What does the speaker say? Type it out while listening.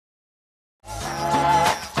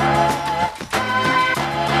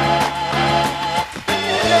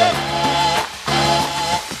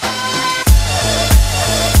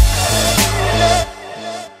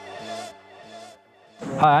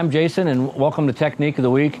I'm Jason, and welcome to Technique of the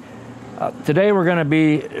Week. Today we're going to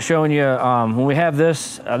be showing you, when we have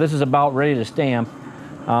this, this is about ready to stamp.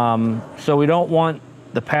 So we don't want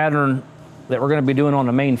the pattern that we're going to be doing on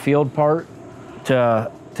the main field part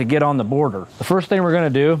to get on the border. The first thing we're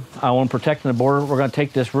going to do, when protecting the border, we're going to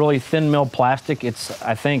take this really thin mil plastic. It's,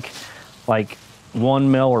 I think, like 1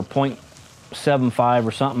 mil or 0.75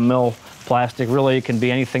 or something mil plastic. Really, it can be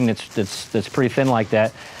anything that's pretty thin like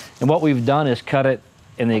that. And what we've done is cut it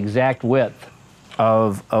in the exact width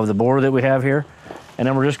of the border that we have here. And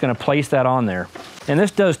then we're just going to place that on there. And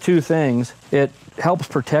this does two things. It helps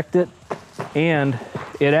protect it, and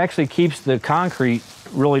it actually keeps the concrete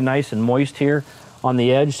really nice and moist here on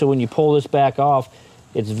the edge. So when you pull this back off,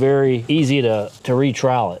 it's very easy to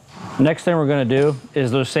re-trowel it. Next thing we're going to do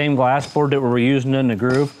is those same glass board that we were using in the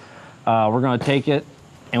groove. We're going to take it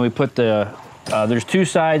and we put there's two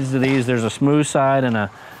sides to these. There's a smooth side and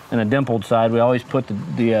a dimpled side. We always put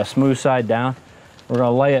the smooth side down. We're going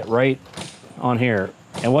to lay it right on here.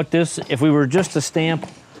 And what this, if we were just to stamp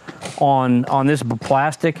on this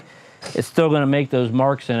plastic, it's still going to make those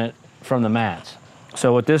marks in it from the mats.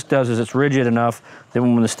 So what this does is it's rigid enough that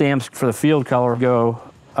when the stamps for the field color go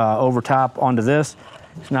over top onto this,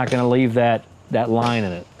 it's not going to leave that line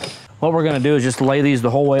in it. What we're going to do is just lay these the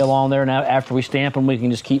whole way along there. Now after we stamp them, we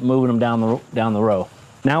can just keep moving them down the row.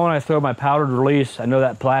 Now when I throw my powdered release, I know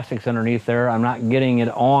that plastic's underneath there. I'm not getting it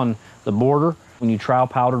on the border. When you trowel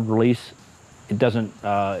powdered release, it doesn't,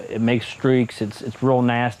 it makes streaks. It's real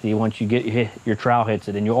nasty once your trowel hits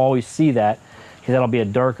it, and you'll always see that, because that'll be a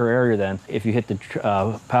darker area then if you hit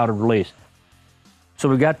the powdered release. So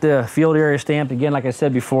we got the field area stamped. Again, like I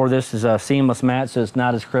said before, this is a seamless mat, so it's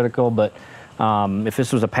not as critical, but if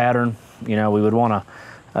this was a pattern, you know, we would want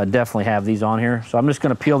to definitely have these on here. So I'm just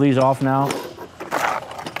going to peel these off now.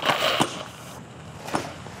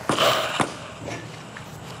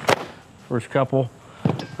 First couple.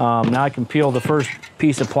 Now I can peel the first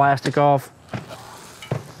piece of plastic off.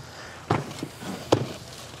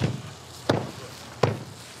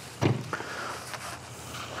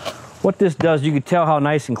 What this does, you can tell how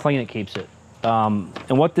nice and clean it keeps it.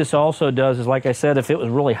 And what this also does is, like I said, if it was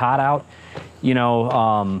really hot out, you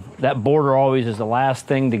know, that border always is the last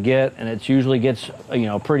thing to get, and it usually gets, you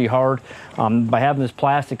know, pretty hard. By having this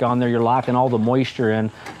plastic on there, you're locking all the moisture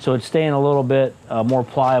in, so it's staying a little bit more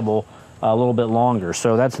pliable, a little bit longer.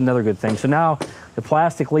 So that's another good thing. So now the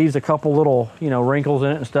plastic leaves a couple little, you know, wrinkles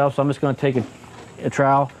in it and stuff. So I'm just going to take a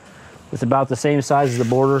trowel. It's about the same size as the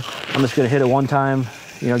border. I'm just going to hit it one time,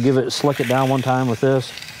 you know, slick it down one time with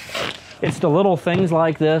this. It's the little things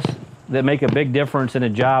like this that make a big difference in a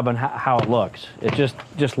job and how it looks. It's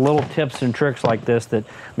just little tips and tricks like this that,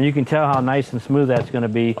 I mean, you can tell how nice and smooth that's going to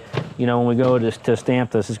be. You know, when we go to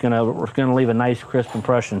stamp this, we're going to leave a nice crisp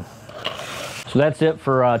impression. So that's it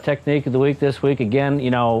for Technique of the Week this week. Again, you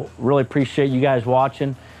know, really appreciate you guys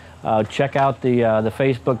watching. Check out the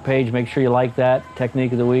Facebook page. Make sure you like that,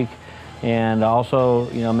 Technique of the Week, and also,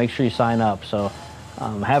 you know, make sure you sign up. So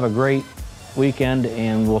have a great weekend,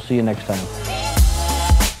 and we'll see you next time.